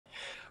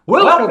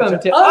Welcome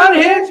to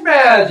Unhinged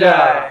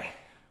Magi!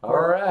 All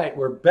right,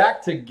 we're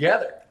back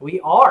together.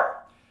 We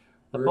are.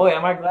 But boy,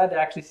 am I glad to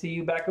actually see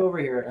you back over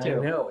here,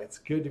 too. I know. It's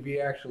good to be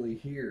actually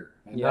here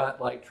and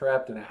not like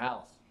trapped in a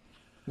house.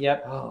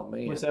 Yep. Oh,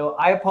 man. So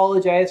I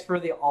apologize for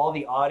all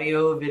the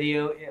audio,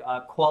 video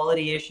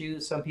quality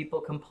issues. Some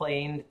people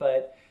complained,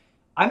 but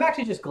I'm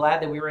actually just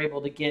glad that we were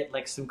able to get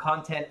like some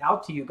content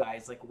out to you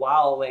guys, like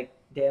while like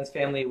Dan's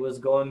family was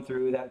going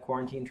through that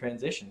quarantine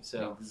transition.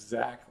 So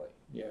exactly.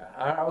 Yeah,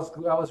 I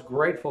was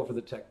grateful for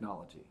the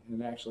technology,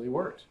 and it actually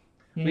worked.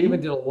 We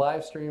even did a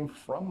live stream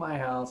from my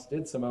house,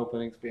 did some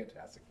openings,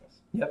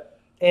 fantasticness. Yep.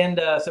 And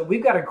so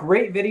we've got a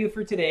great video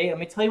for today. Let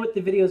me tell you what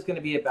the video is going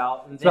to be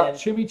about. And it's about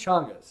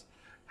chimichangas.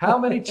 How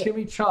many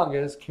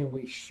chimichangas can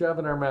we shove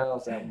in our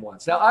mouths at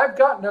once? Now, I've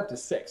gotten up to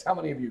 6. How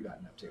many have you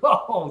gotten up to?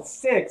 Oh,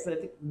 6.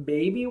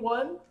 Maybe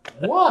one?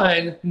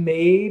 One?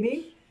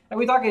 Maybe. Are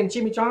we talking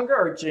chimichanga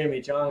or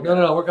chimichanga?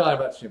 No, we're talking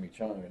about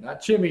chimichanga,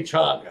 not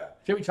chimichanga.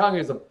 Chimichanga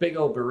is a big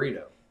old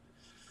burrito.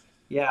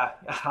 Yeah,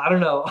 I don't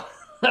know.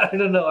 I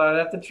don't know. I'd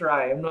have to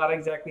try. I'm not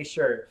exactly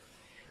sure.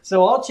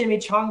 So all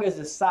chimichangas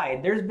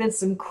aside, there's been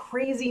some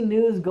crazy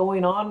news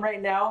going on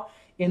right now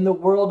in the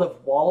world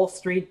of Wall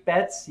Street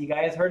bets. You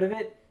guys heard of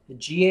it? The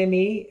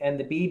GME and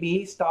the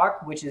BB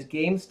stock, which is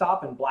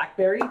GameStop and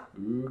BlackBerry.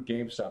 Ooh,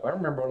 GameStop. I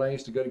remember when I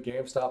used to go to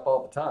GameStop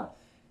all the time.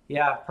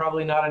 Yeah,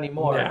 probably not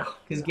anymore.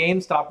 Because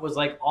GameStop was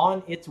like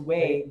on its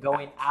way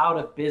going out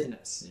of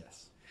business.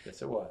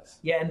 Yes, it was.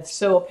 Yeah, and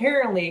so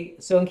apparently,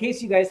 so in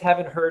case you guys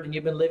haven't heard and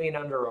you've been living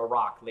under a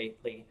rock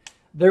lately,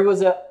 there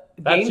was a...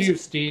 That's you,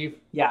 Steve.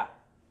 Yeah.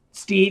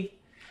 Steve?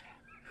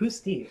 Who's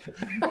Steve?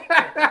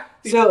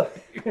 So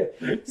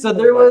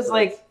there was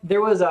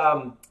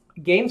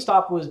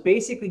GameStop was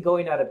basically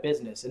going out of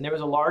business, and there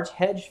was a large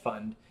hedge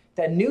fund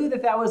that knew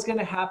that was going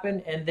to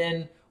happen, and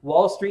then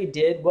Wall Street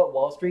did what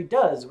Wall Street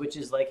does, which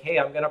is like, hey,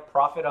 I'm going to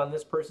profit on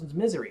this person's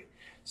misery.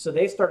 So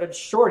they started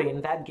shorting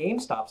that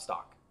GameStop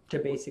stock to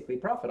basically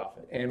profit off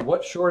it. And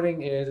what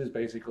shorting is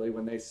basically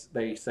when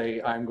they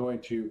say, I'm going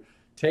to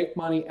take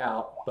money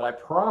out, but I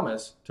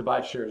promise to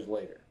buy shares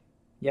later.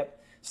 Yep.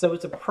 So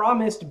it's a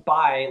promised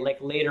buy like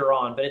later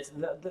on, but it's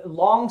the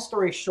long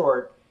story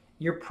short,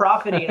 you're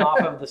profiting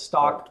off of the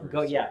stock.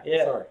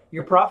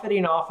 You're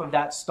profiting off of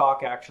that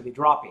stock actually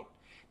dropping.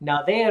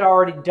 Now they had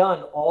already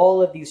done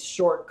all of these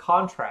short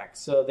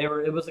contracts, so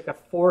it was like a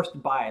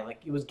forced buy.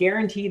 Like it was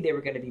guaranteed they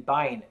were going to be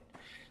buying it.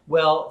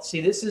 Well,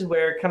 see, this is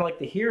where kind of like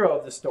the hero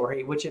of the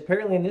story, which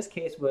apparently in this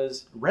case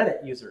was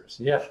Reddit users.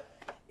 Yeah.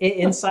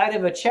 Inside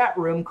of a chat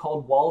room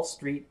called Wall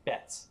Street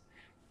Bets.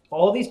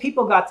 All these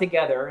people got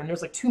together, and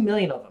there's like 2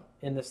 million of them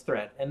in this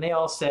thread, and they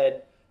all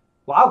said,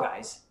 wow,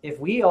 guys, if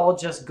we all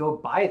just go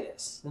buy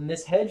this, then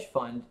this hedge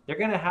fund, they're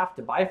going to have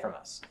to buy from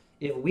us.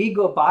 If we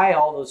go buy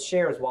all those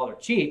shares while they're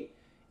cheap,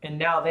 and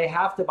now they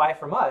have to buy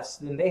from us,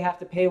 then they have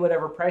to pay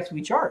whatever price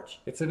we charge.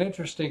 It's an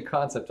interesting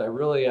concept. I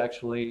really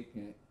actually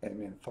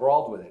am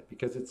enthralled with it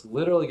because it's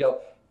literally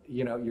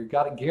you've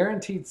got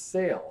guaranteed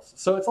sales.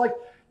 So it's like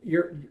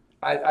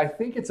I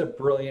think it's a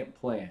brilliant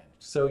plan.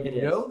 So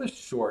you know the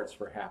shorts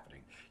were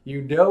happening.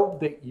 You know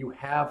that you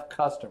have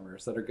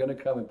customers that are going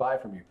to come and buy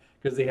from you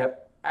because they have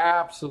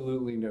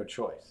absolutely no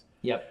choice.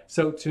 Yep.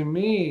 So to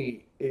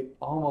me, it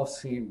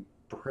almost seemed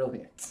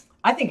brilliant.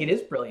 I think it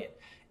is brilliant.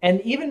 And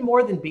even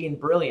more than being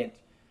brilliant,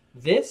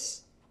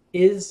 this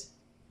is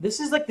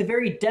like the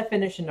very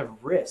definition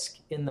of risk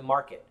in the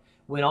market.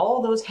 When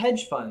all those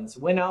hedge funds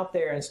went out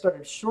there and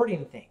started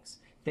shorting things,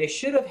 they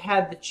should have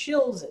had the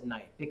chills at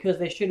night because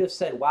they should have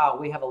said, wow,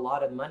 we have a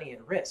lot of money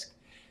at risk.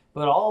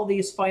 But all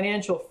these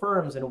financial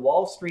firms and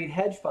Wall Street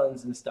hedge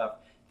funds and stuff,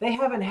 they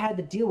haven't had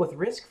to deal with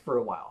risk for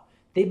a while.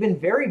 They've been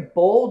very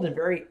bold and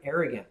very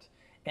arrogant.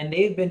 And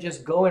they've been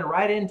just going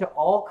right into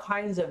all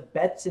kinds of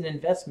bets and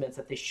investments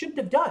that they shouldn't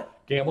have done.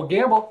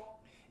 Gamble.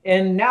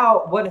 And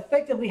now what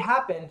effectively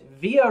happened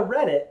via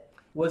Reddit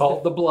was...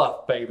 Called the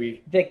bluff,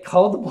 baby. They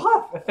called the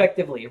bluff,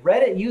 effectively.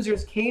 Reddit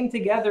users came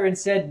together and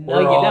said, no,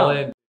 you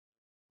don't.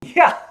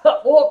 Yeah.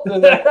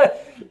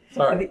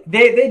 Sorry.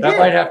 They did. That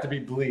might have to be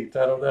bleeped.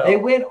 I don't know. They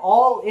went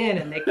all in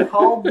and they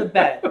called the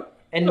bet.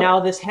 And now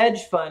this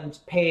hedge fund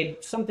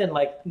paid something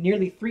like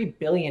nearly $3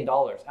 billion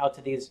out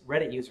to these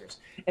Reddit users.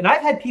 And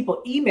I've had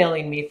people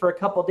emailing me for a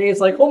couple of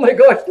days like, oh my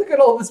gosh, look at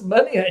all this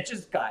money I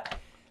just got.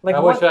 Like, I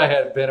wish I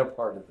had been a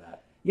part of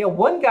that. Yeah,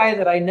 one guy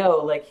that I know,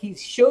 like he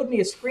showed me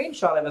a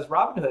screenshot of his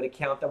Robinhood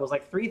account that was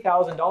like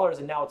 $3,000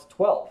 and now it's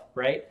 12,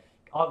 right?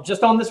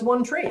 Just on this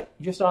one trade,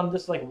 just on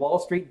this like Wall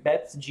Street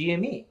Bets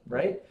GME,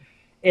 right?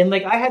 And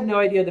like I had no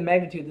idea the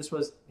magnitude this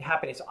was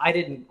happening, so I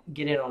didn't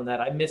get in on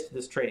that. I missed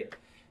this trade.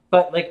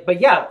 But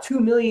yeah,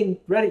 2 million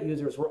Reddit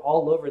users were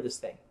all over this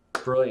thing.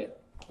 Brilliant.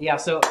 Yeah,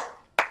 so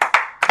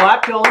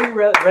clap to all you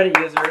Reddit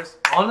users.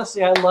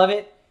 Honestly, I love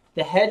it.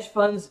 The hedge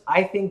funds,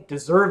 I think,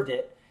 deserved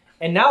it.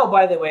 And now,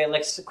 by the way,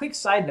 like quick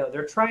side note,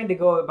 they're trying to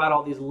go about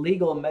all these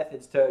legal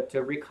methods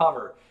to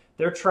recover.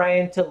 They're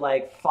trying to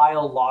like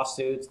file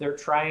lawsuits. They're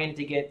trying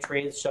to get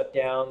trades shut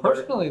down.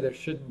 Personally, there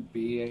shouldn't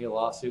be any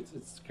lawsuits.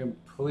 It's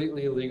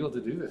completely illegal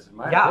to do this, in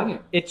my opinion.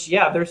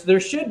 There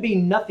should be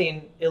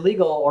nothing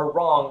illegal or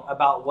wrong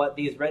about what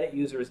these Reddit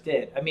users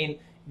did. I mean,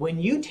 when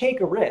you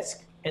take a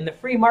risk and the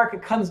free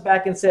market comes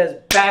back and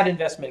says, bad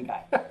investment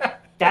guy,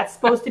 that's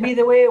supposed to be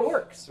the way it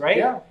works, right?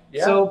 Yeah.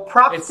 So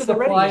props to the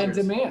Reddit supply users.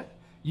 and demand.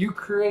 You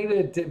created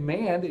a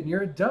demand and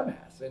you're a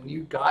dumbass and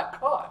you got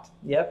caught.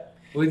 Yep.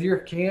 With your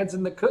cans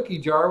in the cookie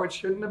jar, which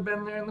shouldn't have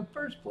been there in the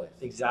first place.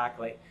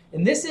 Exactly.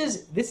 And this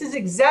is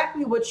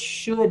exactly what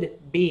should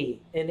be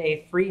in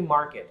a free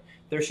market.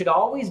 There should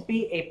always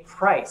be a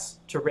price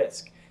to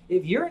risk.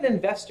 If you're an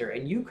investor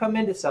and you come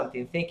into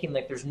something thinking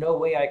like there's no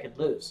way I could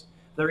lose,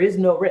 there is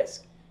no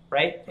risk,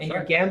 right? And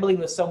you're gambling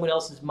with someone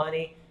else's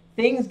money,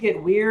 things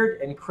get weird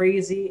and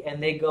crazy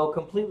and they go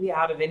completely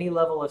out of any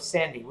level of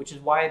sanity, which is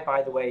why,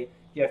 by the way,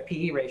 you have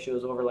PE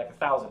ratios over like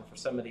 1,000 for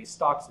some of these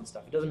stocks and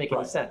stuff. It doesn't make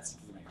any sense.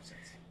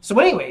 So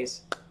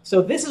anyways,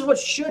 so this is what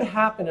should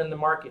happen in the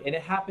market, and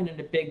it happened in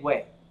a big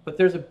way. But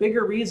there's a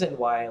bigger reason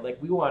why, like,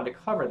 we wanted to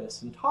cover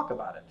this and talk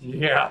about it.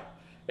 Yeah,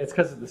 it's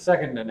because of the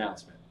second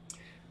announcement.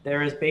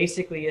 There is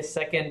basically a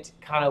second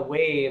kind of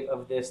wave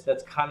of this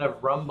that's kind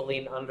of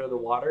rumbling under the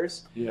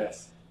waters.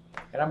 Yes,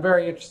 and I'm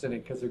very interested in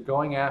it because they're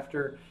going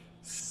after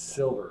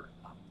silver,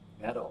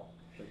 metal.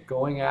 They're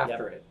going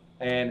after it,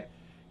 and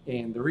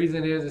the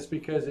reason is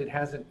because it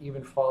hasn't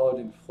even followed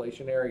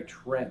inflationary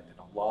trend in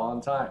a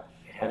long time.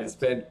 And it's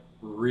been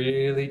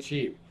really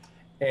cheap.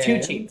 And too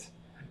cheap.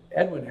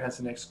 Edwin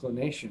has an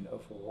explanation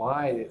of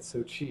why it's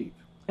so cheap.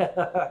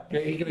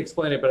 He can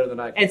explain it better than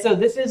I can. And so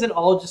this isn't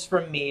all just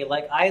from me.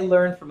 Like, I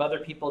learned from other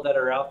people that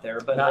are out there.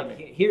 But like,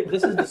 here,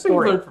 this is the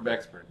story. You learn from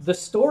experts. The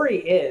story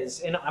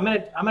is, and I'm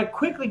gonna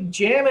quickly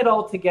jam it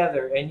all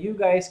together, and you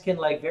guys can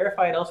like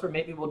verify it elsewhere.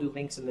 Maybe we'll do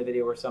links in the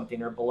video or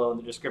something or below in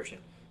the description.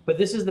 But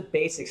this is the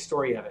basic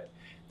story of it.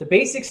 The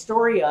basic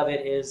story of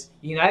it is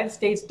the United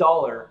States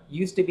dollar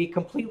used to be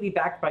completely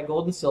backed by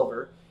gold and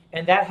silver,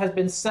 and that has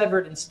been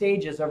severed in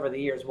stages over the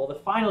years. Well, the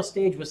final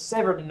stage was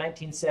severed in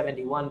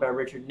 1971 by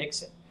Richard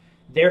Nixon.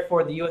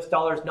 Therefore, the US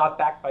dollar is not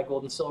backed by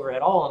gold and silver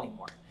at all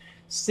anymore.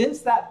 Since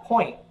that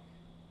point,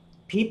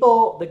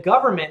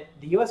 the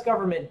US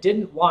government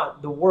didn't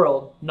want the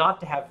world not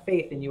to have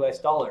faith in US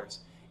dollars.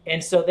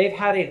 And so they've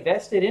had a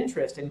vested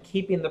interest in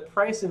keeping the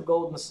price of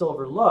gold and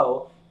silver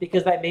low,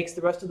 because that makes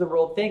the rest of the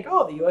world think,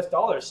 oh, the US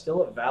dollar is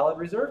still a valid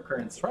reserve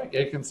currency. That's right.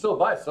 It can still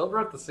buy silver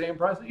at the same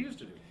price it used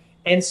to do.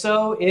 And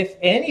so if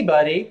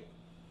anyone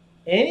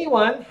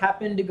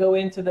happened to go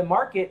into the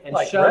market and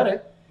shove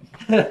Reddit.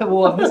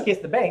 well, in this case,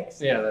 the banks.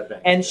 Yeah, that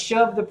bank. And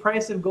shove the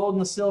price of gold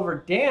and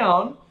silver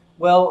down,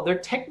 well, they're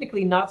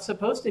technically not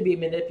supposed to be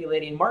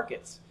manipulating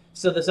markets.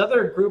 So this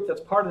other group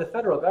that's part of the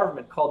federal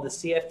government called the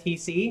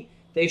CFTC,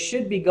 they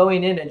should be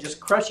going in and just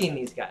crushing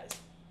these guys.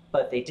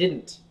 But they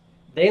didn't.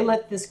 They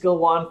let this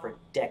go on for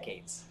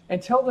decades.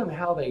 And tell them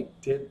how they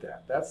did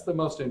that. That's the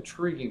most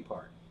intriguing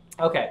part.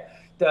 Okay.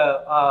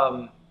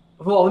 Well,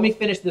 let me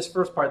finish this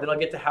first part, then I'll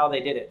get to how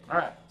they did it. All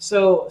right.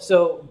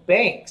 So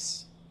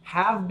banks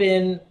have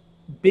been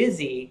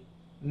busy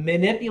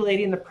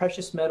manipulating the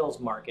precious metals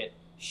market,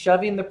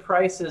 shoving the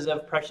prices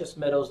of precious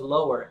metals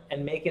lower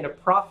and making a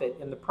profit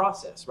in the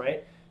process,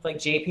 right? Like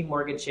JP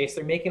Morgan Chase,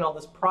 they're making all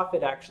this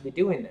profit actually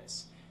doing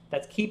this.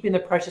 That's keeping the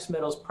precious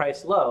metals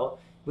price low,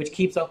 which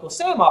keeps Uncle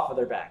Sam off of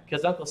their back,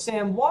 because Uncle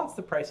Sam wants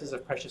the prices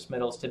of precious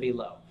metals to be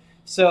low.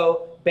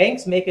 So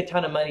banks make a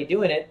ton of money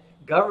doing it.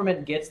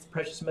 Government gets the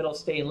precious metals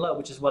staying low,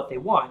 which is what they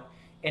want.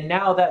 And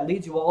now that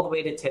leads you all the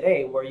way to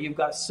today, where you've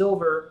got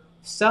silver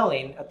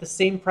selling at the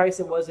same price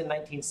it was in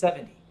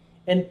 1970.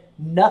 And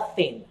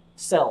nothing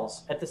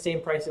sells at the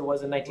same price it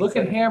was in 1970. Look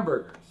at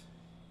hamburgers.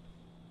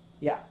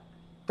 Yeah.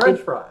 French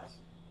fries.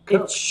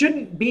 It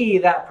shouldn't be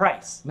that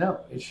price.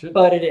 No, it shouldn't.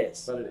 But it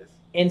is. But it is.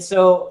 And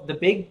so the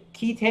big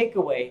key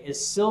takeaway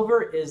is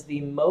silver is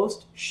the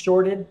most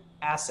shorted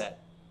asset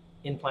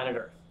in planet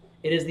Earth.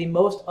 It is the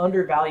most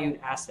undervalued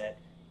asset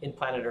in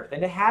planet Earth,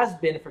 and it has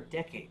been for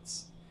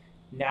decades.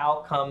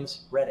 Now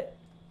comes Reddit,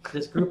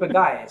 this group of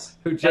guys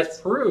who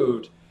just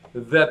proved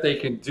that they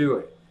can do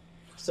it.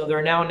 So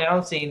they're now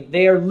announcing,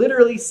 they are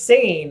literally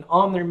saying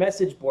on their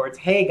message boards,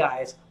 hey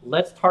guys,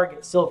 let's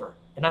target silver.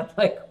 And I'm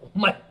like, oh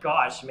my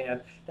gosh,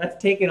 man,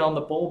 that's taking on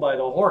the bull by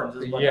the horns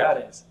is what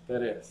that is.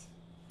 That is.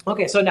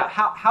 Okay, so now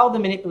how the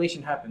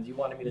manipulation happens, you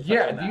wanted me to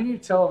touch on that. You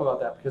need to tell them about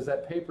that, because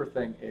that paper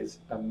thing is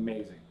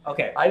amazing.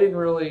 Okay. I didn't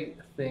really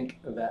think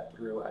that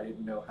through. I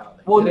didn't know how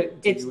they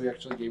did it until you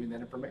actually gave me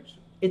that information.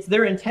 It's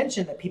their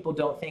intention that people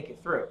don't think it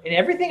through. And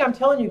everything I'm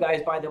telling you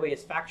guys, by the way,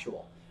 is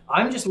factual.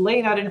 I'm just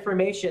laying out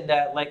information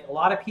that like a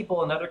lot of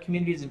people in other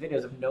communities and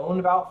videos have known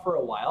about for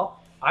a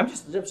while. I'm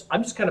just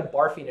kind of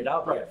barfing it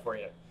out there for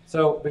you.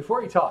 So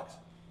before he talks,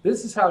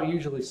 this is how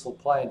usually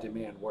supply and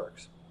demand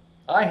works.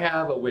 I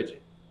have a widget.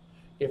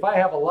 If I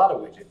have a lot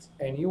of widgets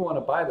and you want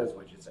to buy those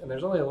widgets and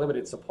there's only a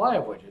limited supply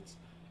of widgets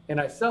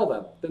and I sell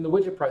them, then the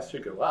widget price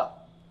should go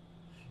up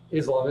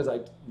as long as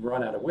I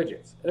run out of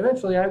widgets. And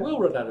eventually I will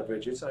run out of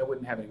widgets and I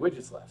wouldn't have any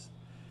widgets left.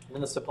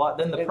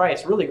 Then the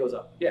price really goes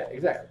up. Yeah,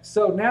 exactly.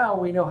 So now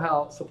we know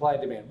how supply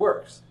and demand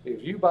works.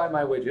 If you buy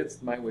my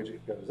widgets, my widget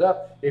goes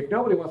up. If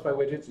nobody wants my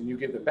widgets and you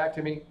give them back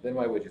to me, then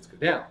my widgets go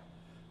down,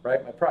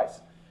 right? My price.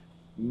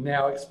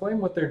 Now explain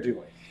what they're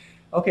doing.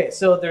 Okay,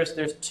 so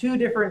there's two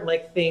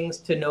different things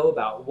to know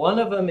about. One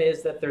of them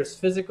is that there's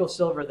physical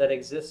silver that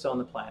exists on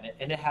the planet,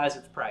 and it has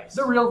its price.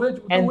 The real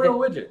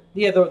widget.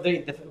 Yeah,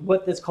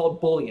 what is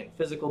called bullion,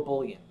 physical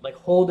bullion, like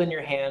hold in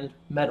your hand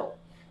metal.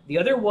 The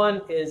other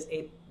one is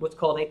what's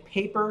called a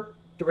paper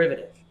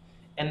derivative,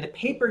 and the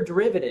paper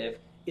derivative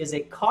is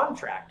a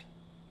contract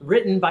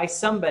written by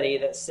somebody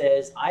that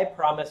says, I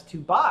promise to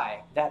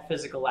buy that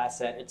physical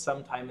asset at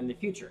some time in the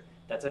future.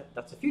 That's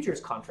a futures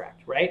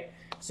contract, right?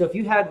 So if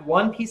you had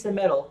one piece of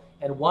metal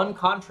and one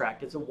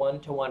contract, it's a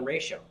 1-to-1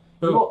 ratio.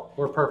 Boom,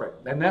 we're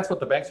perfect. And that's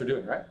what the banks are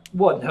doing, right?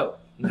 Well, no,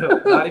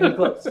 not even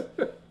close.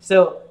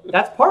 So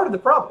that's part of the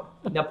problem.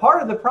 Now,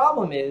 part of the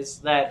problem is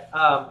that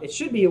it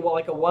should be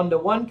like a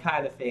 1-to-1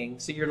 kind of thing,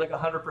 so you're like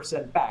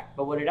 100% back.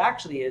 But what it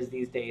actually is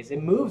these days,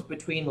 it moves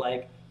between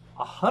like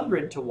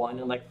 100-to-1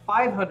 and like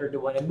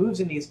 500-to-1. It moves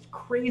in these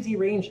crazy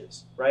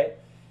ranges, right?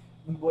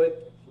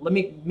 Let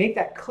me make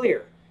that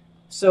clear.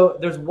 So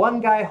there's one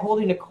guy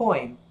holding a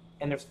coin,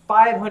 and there's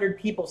 500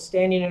 people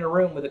standing in a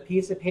room with a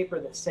piece of paper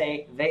that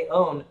say they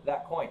own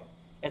that coin.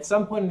 At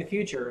some point in the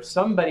future,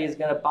 somebody is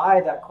going to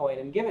buy that coin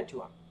and give it to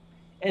him.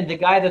 And the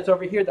guy that's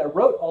over here that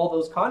wrote all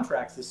those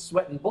contracts is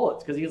sweating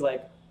bullets because he's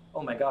like,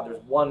 oh my God,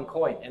 there's one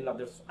coin. And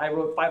I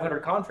wrote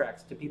 500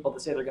 contracts to people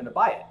that say they're going to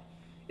buy it.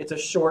 It's a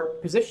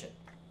short position.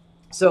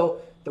 So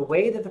the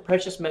way that the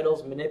precious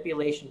metals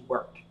manipulation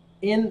worked,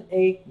 in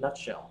a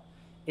nutshell,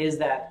 is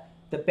that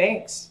the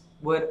banks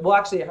would, well,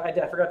 actually, I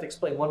forgot to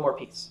explain one more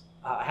piece.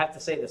 I have to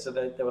say this so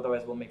that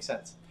otherwise it will make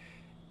sense.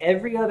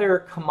 Every other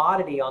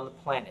commodity on the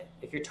planet,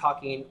 if you're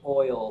talking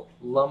oil,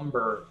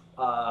 lumber,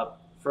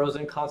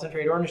 frozen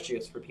concentrated orange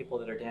juice for people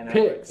that are Dan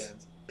Aykroyd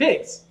fans.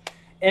 Pigs.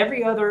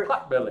 Every other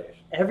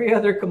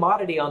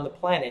commodity on the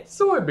planet.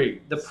 Soybeans.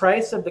 The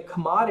price of the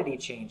commodity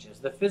changes.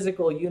 The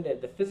physical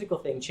unit, the physical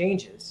thing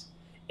changes.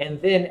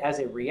 And then as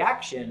a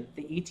reaction,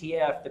 the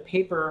ETF, the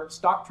paper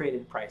stock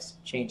traded price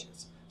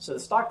changes. So the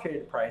stock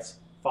traded price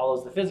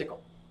follows the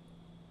physical.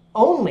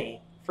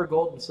 Only for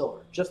gold and silver,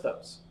 just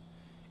those.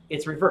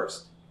 It's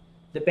reversed.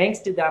 The banks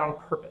did that on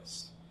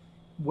purpose,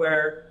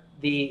 where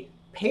the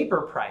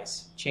paper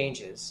price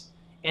changes,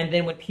 and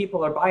then when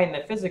people are buying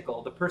the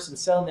physical, the person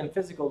selling them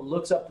physical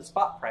looks up the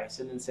spot price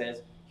and then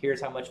says,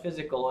 here's how much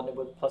physical, and it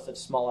would plus a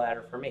small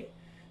adder for me.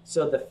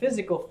 So the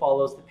physical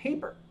follows the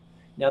paper.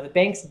 Now the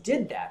banks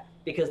did that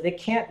because they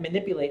can't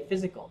manipulate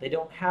physical. They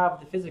don't have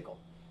the physical,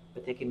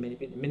 but they can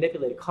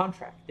manipulate a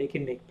contract. They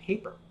can make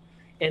paper.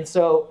 And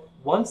so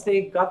once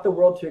they got the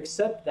world to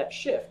accept that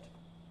shift,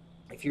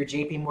 if you're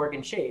JP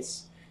Morgan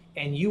Chase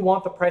and you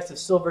want the price of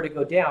silver to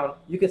go down,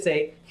 you could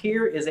say,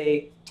 here is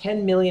a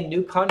 10 million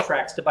new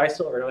contracts to buy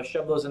silver, and I'll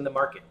shove those in the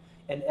market.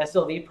 And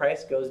SLV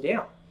price goes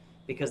down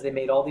because they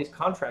made all these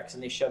contracts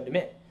and they shoved them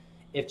in.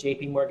 If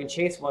JP Morgan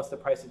Chase wants the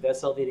price of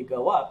SLV to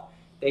go up,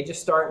 they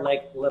just start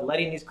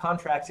letting these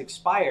contracts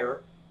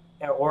expire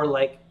or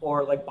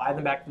buy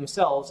them back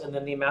themselves, and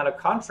then the amount of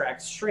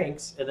contracts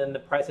shrinks, and then the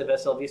price of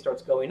SLV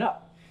starts going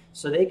up.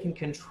 So they can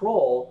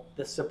control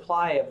the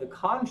supply of the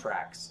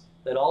contracts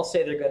that all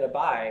say they're going to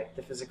buy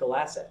the physical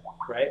asset,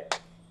 right?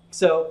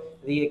 So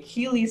the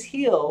Achilles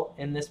heel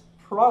in this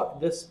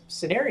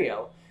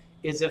scenario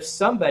is if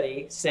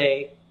somebody,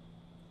 say,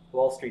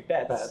 Wall Street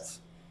Bets,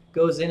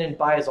 goes in and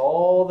buys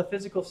all the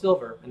physical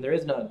silver, and there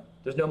is none,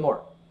 there's no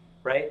more,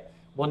 right?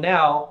 Well,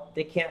 now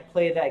they can't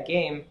play that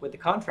game with the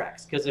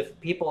contracts, because if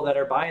people that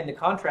are buying the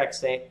contracts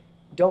say,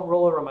 don't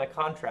roll over my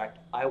contract,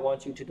 I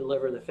want you to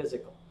deliver the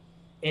physical.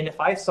 And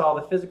if I saw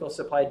the physical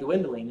supply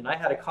dwindling and I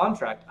had a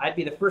contract, I'd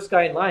be the first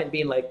guy in line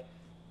being like,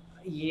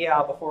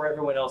 yeah, before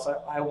everyone else,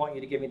 I want you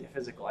to give me the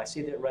physical. I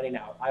see that running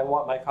out. I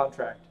want my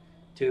contract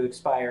to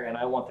expire and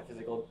I want the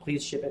physical.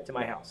 Please ship it to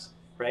my house,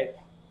 right?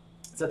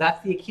 So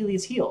that's the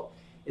Achilles heel,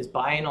 is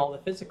buying all the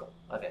physical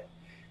of it.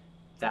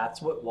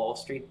 That's what Wall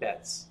Street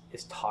Bets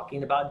is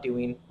talking about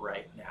doing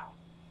right now.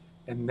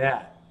 And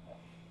that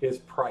is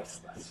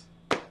priceless.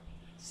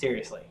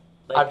 Seriously.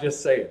 I'm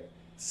just saying.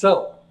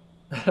 So,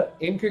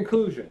 in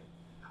conclusion,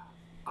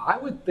 I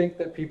would think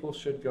that people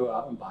should go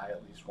out and buy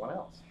at least one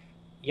ounce.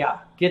 Yeah,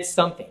 get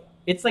something.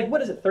 It's like,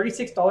 what is it,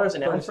 $36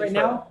 an ounce right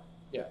now?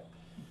 Yeah.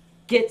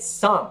 Get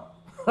some.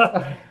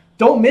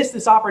 Don't miss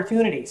this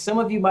opportunity. Some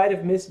of you might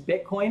have missed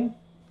Bitcoin.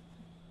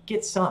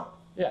 Get some.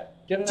 Yeah,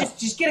 get enough.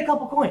 Just get a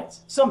couple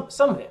coins. Some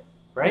of it,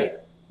 right? Yeah.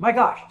 My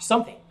gosh,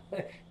 something.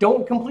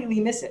 Don't completely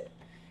miss it.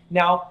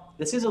 Now,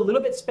 this is a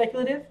little bit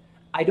speculative.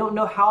 I don't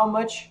know how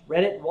much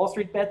Reddit Wall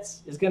Street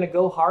Bets is going to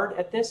go hard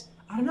at this.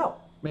 I don't know.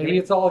 Maybe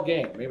it's all a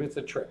game. Maybe it's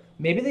a trick.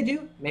 Maybe they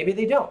do. Maybe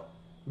they don't.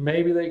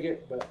 Maybe they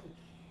get. But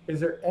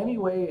is there any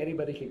way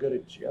anybody could go to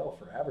jail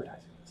for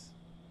advertising this?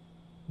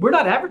 We're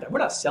not advertising. We're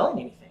not selling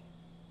anything.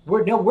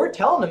 We're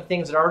telling them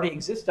things that already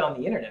exist on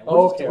the internet.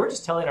 We're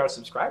just telling our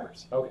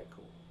subscribers. Okay,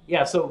 cool.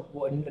 Yeah. So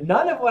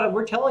none of what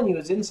we're telling you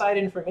is inside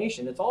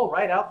information. It's all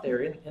right out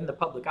there in the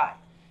public eye.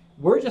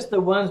 We're just the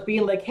ones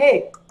being like,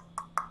 hey,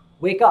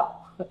 wake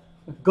up,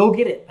 go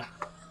get it.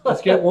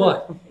 Let's get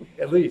one,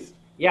 at least.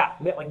 Yeah,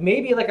 like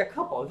maybe like a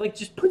couple. Like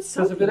just put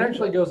something. Because if it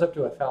actually goes up to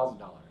 $1,000,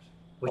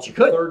 which you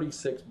could,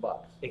 $36.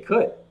 It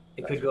could.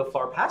 It could go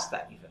far past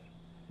that even.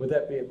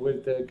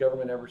 Would the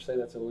government ever say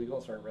that's illegal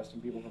and start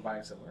arresting people for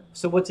buying silver?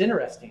 So what's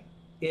interesting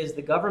is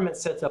the government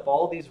sets up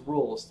all these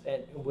rules,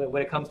 and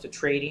when it comes to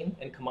trading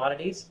and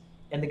commodities,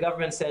 and the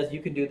government says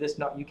you can do this,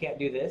 you can't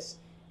do this.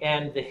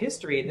 And the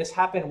history, and this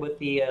happened with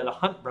the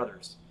Hunt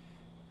brothers.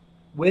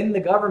 When the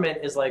government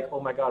is like, oh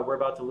my God, we're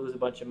about to lose a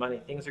bunch of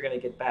money, things are going to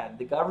get bad.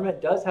 The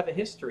government does have a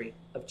history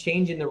of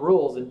changing the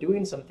rules and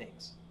doing some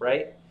things,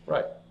 right?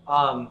 Right.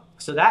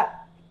 So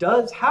that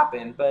does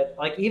happen, but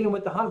like even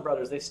with the Hunt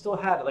brothers, they still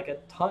had like a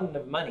ton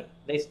of money.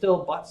 They still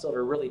bought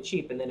silver really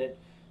cheap, and then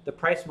the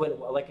price went,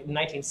 like in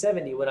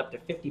 1970, went up to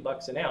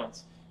 $50 an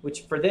ounce,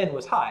 which for then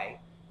was high,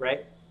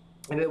 right?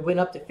 And it went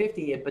up to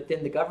 50, but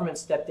then the government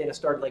stepped in and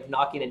started like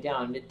knocking it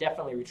down, and it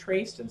definitely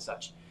retraced and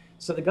such.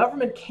 So the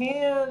government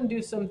can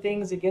do some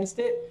things against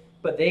it,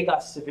 but they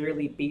got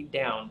severely beat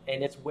down,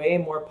 and it's way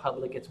more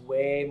public, it's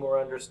way more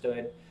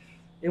understood.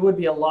 It would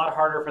be a lot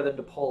harder for them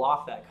to pull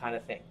off that kind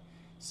of thing.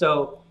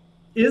 So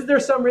is there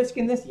some risk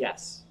in this?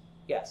 Yes.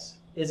 Yes.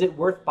 Is it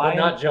worth buying?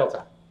 But not jail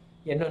time.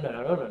 Yeah, no,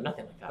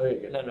 nothing like that.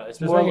 Okay, no. It's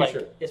just more like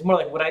sure. It's more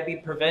like, would I be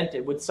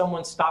prevented? Would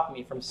someone stop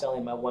me from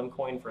selling my one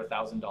coin for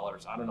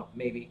 $1,000? I don't know,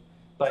 maybe.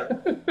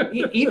 But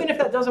even if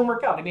that doesn't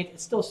work out, I mean,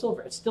 it's still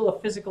silver. It's still a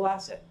physical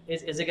asset.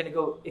 Is it going to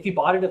go? If you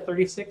bought it at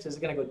 36, is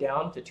it going to go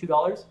down to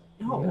 $2?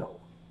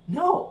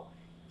 No.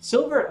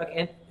 Silver,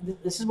 and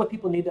this is what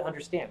people need to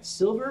understand.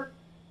 Silver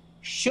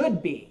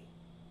should be.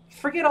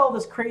 Forget all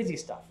this crazy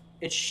stuff.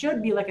 It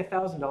should be like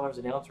 $1,000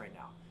 an ounce right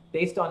now,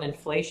 based on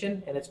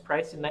inflation and its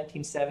price in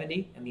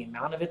 1970 and the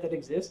amount of it that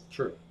exists.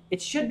 True.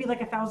 It should be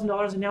like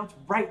 $1,000 an ounce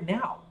right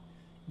now.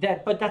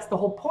 But that's the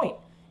whole point.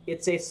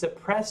 It's a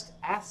suppressed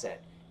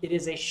asset. It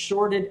is a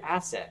shorted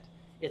asset.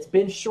 It's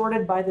been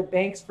shorted by the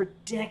banks for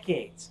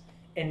decades.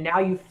 And now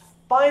you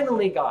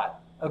finally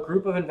got a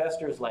group of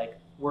investors like,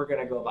 we're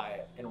going to go buy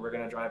it, and we're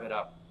going to drive it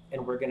up,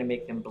 and we're going to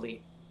make them bleed.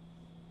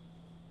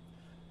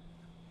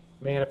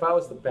 Man, if I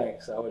was the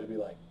banks, I would be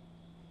like,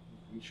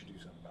 we should do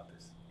something about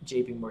this.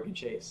 JP Morgan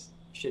Chase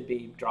should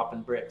be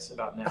dropping bricks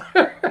about now.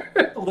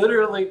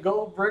 Literally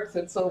gold bricks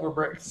and silver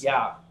bricks.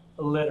 Yeah,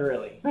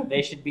 literally.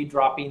 They should be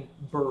dropping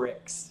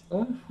bricks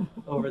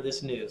over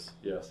this news.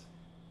 Yes.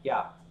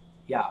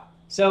 Yeah.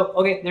 So,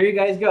 okay, there you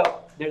guys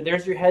go.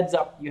 There's your heads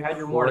up. You had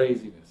your warning.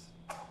 Craziness.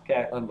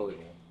 Okay.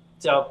 Unbelievable.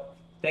 So,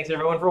 thanks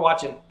everyone for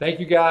watching.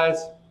 Thank you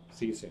guys.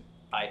 See you soon.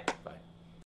 Bye. Bye.